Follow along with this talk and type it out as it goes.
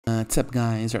What's up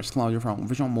guys, it's Claudio from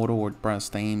WooCommerce WordPress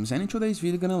themes, and in today's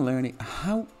video we're gonna learn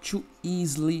how to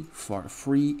easily, for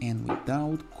free and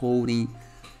without coding,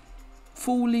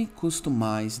 fully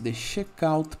customize the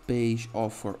checkout page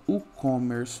of our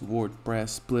WooCommerce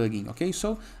WordPress plugin. Okay,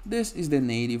 so this is the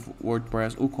native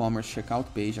WordPress WooCommerce checkout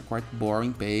page, a quite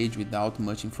boring page without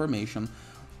much information.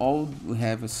 All we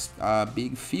have is a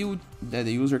big field that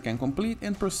the user can complete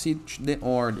and proceed to the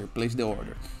order, place the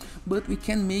order. But we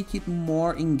can make it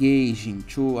more engaging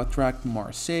to attract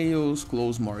more sales,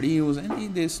 close more deals, and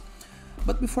in this.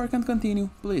 But before I can continue,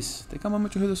 please take a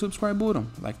moment to hit the subscribe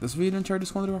button, like this video and share this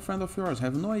content with a friend of yours. I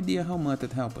have no idea how much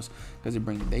it helps us, because we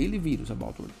bring daily videos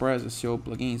about WordPress, SEO,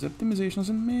 plugins, optimizations,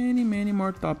 and many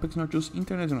more topics, not just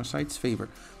internet and our site's favor.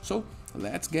 So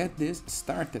let's get this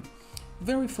started.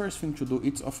 Very first thing to do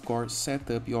is, of course, set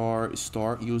up your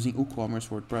store using WooCommerce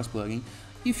WordPress plugin.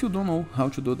 If you don't know how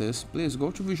to do this, please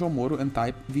go to WooCommerce and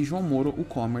type WooCommerce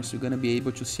WooCommerce. You're gonna be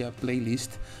able to see a playlist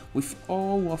with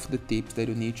all of the tips that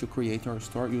you need to create your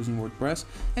store using WordPress.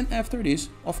 And after this,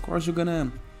 of course, you're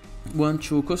gonna want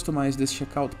to customize this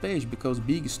checkout page, because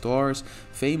big stores,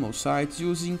 famous sites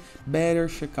using better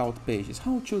checkout pages.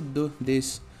 How to do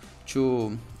this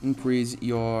to increase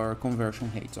your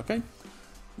conversion rates, okay?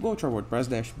 Go to our WordPress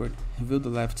dashboard, view the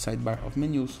left sidebar of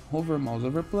menus, hover mouse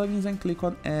over plugins and click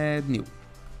on Add New.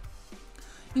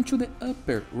 Into the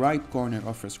upper right corner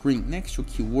of your screen, next to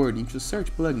keyword, into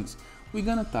search plugins, we're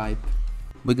gonna type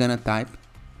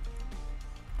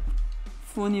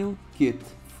Funnel Kit,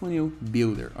 Funnel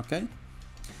Builder, okay?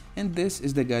 And this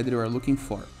is the guide that we are looking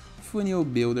for. Funnel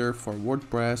Builder for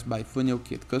WordPress by Funnel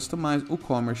Kit. Customize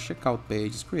WooCommerce checkout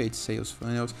pages, create sales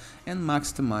funnels, and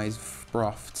maximize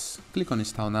profits. Click on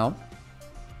Install now.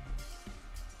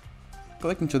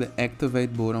 Click into the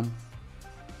Activate button.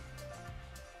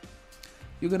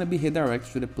 You're gonna be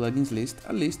redirected to the plugins list,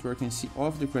 a list where you can see all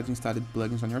of the currently installed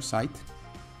plugins on your site.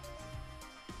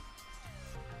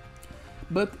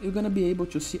 But you're gonna be able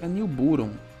to see a new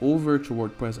button over to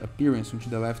WordPress appearance into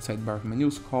the left sidebar of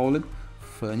menus called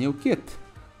Funnel Kit.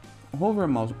 Hover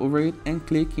mouse over it and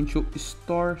click into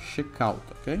Store Checkout,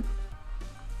 okay?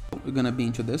 We're gonna be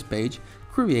into this page,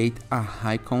 create a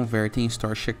high converting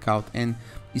store checkout and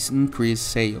increase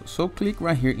sales. So click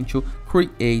right here into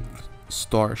Create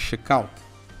Store Checkout.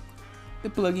 The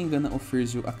plugin gonna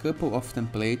offers you a couple of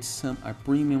templates, some are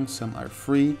premium, some are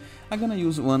free. I'm gonna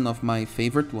use one of my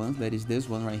favorite ones, that is this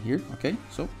one right here, okay?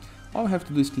 So all I have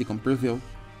to do is click on Preview.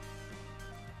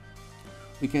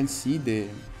 We can see the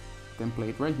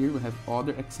template right here. We have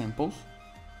other examples,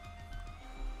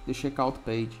 the checkout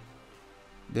page,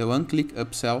 the one-click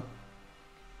upsell,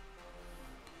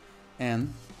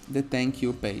 and the thank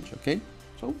you page, okay?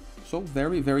 So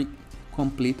very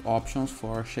complete options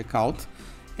for checkout.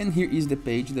 And here is the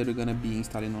page that we're gonna be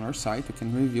installing on our site. You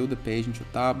can review the page into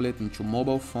tablet, into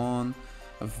mobile phone.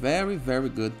 A very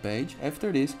good page.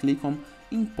 After this, click on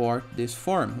import this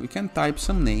form. We can type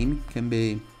some name, can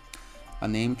be a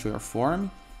name to your form.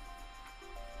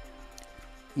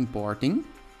 Importing.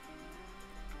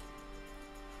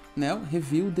 Now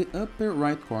review the upper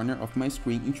right corner of my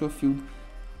screen into a field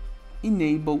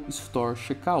Enable Store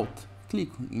Checkout. Click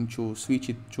into switch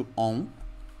it to on.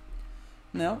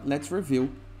 Now let's review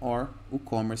our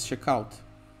WooCommerce checkout.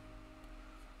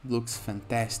 Looks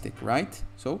fantastic, right?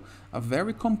 So a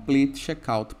very complete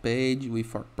checkout page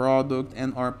with our product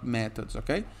and our methods,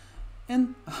 okay?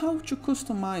 And how to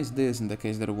customize this in the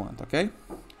case that we want, okay?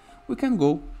 We can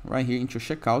go right here into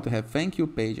checkout. We have thank you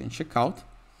page and checkout,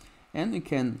 and we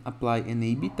can apply an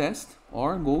A/B test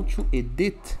or go to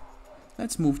edit.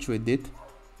 Let's move to edit.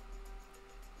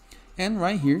 And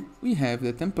right here we have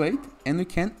the template and we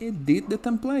can edit the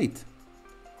template.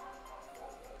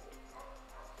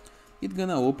 It's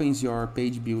gonna open your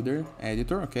page builder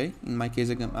editor, okay? In my case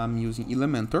I'm using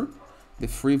Elementor, the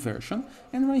free version,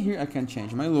 and right here I can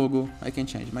change my logo, I can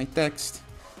change my text,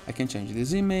 I can change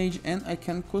this image, and I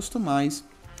can customize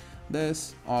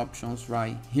these options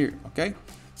right here, okay?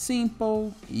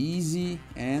 Simple, easy,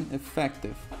 and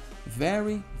effective.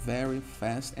 Very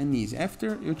fast and easy.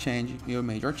 After you change your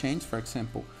major change, for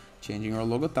example, changing your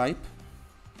logo type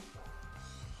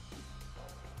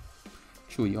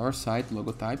to your site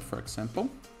logo type, for example,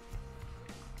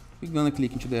 we're gonna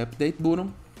click into the update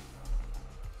button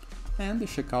and the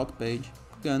checkout page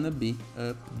gonna be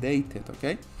updated,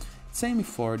 okay? Same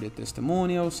for the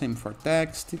testimonial, same for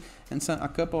text, and a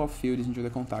couple of fields into the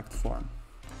contact form.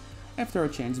 After a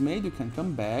change is made, you can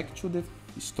come back to the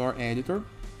store editor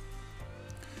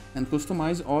and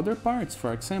customize other parts,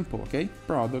 for example, okay?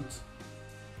 Products,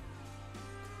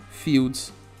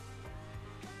 fields,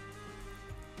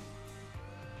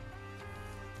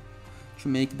 to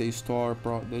make the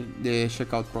the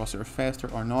checkout process faster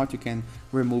or not. You can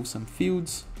remove some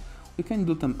fields. You can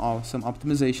do some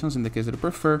optimizations in the case that you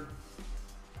prefer.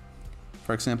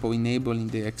 For example, enabling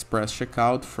the express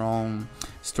checkout from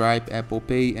Stripe, Apple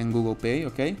Pay, and Google Pay.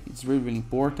 Okay, it's really, really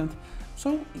important.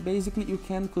 So basically, you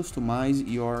can customize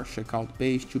your checkout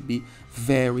page to be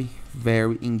very,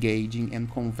 very engaging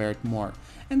and convert more.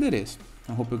 And that is.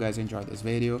 I hope you guys enjoyed this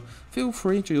video. Feel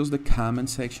free to use the comment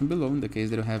section below in the case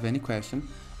that you have any question.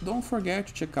 Don't forget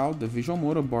to check out the Visual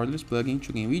Modo borderless plugin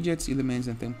to gain widgets, elements,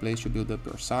 and templates to build up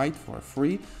your site for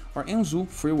free, or Enzu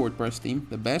free WordPress theme,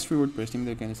 the best free WordPress theme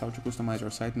that you can install to customize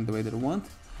your site in the way that you want,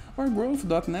 or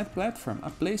Growth.net platform, a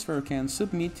place where you can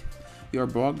submit your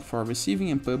blog for receiving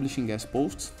and publishing guest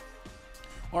posts,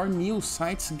 or new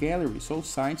sites gallery, so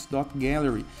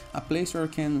sites.gallery, a place where you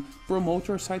can promote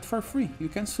your site for free. You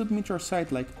can submit your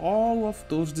site like all of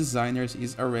those designers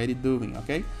is already doing,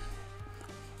 okay?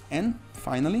 And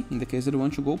finally, in the case that you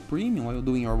want to go premium while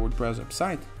doing your WordPress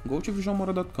website, go to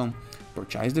visualmodo.com,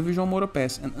 purchase the Visual Modo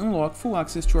Pass, and unlock full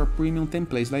access to our premium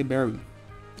templates library.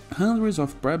 Hundreds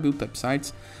of pre-built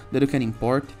websites that you can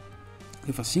import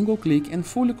with a single click and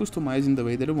fully customize in the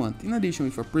way that you want. In addition,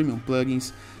 with our premium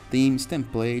plugins, themes,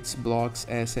 templates, blocks,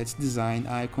 assets, design,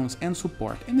 icons, and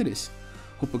support. And it is.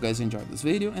 Hope you guys enjoyed this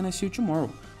video, and I see you tomorrow.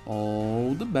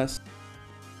 All the best!